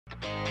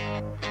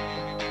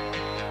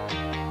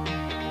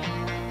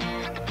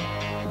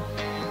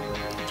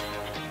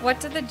What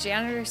did the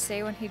janitor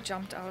say when he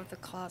jumped out of the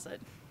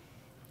closet?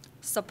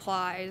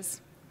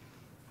 Supplies.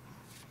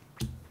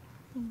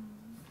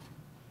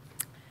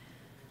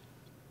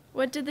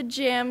 What did the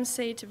Jam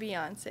say to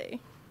Beyonce?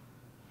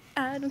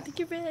 I don't think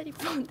you're ready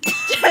for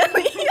this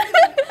jelly.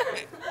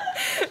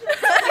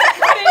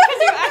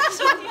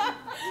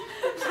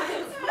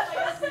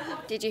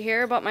 Did you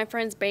hear about my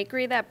friend's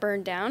bakery that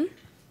burned down?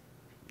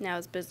 Now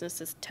his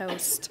business is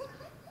toast.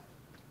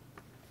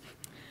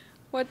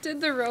 What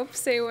did the rope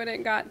say when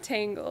it got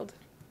tangled?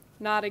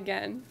 Not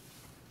again.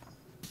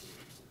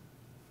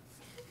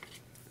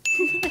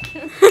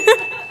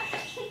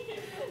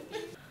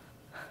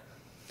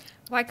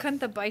 Why couldn't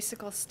the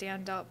bicycle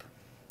stand up?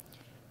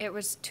 It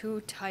was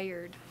too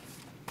tired.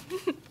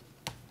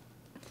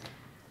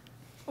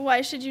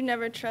 Why should you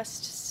never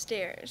trust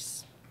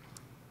stairs?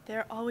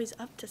 They're always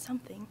up to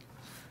something.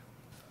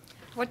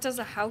 What does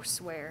a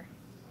house wear?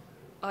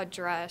 A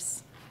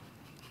dress.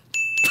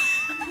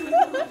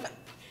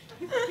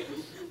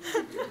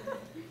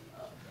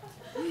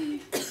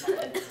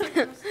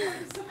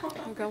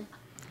 Okay.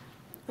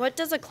 What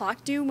does a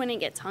clock do when it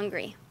gets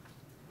hungry?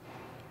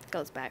 It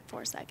goes back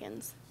 4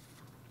 seconds.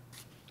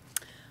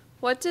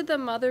 What did the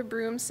mother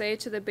broom say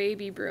to the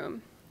baby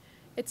broom?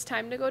 It's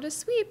time to go to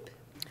sweep.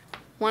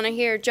 Want to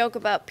hear a joke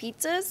about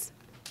pizzas?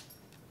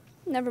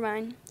 Never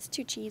mind, it's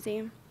too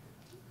cheesy.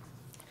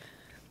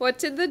 What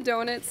did the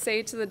donut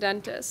say to the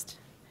dentist?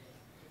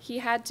 He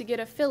had to get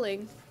a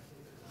filling.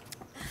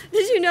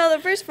 Did you know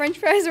the first French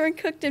fries weren't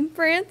cooked in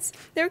France?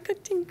 They were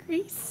cooked in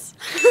Greece.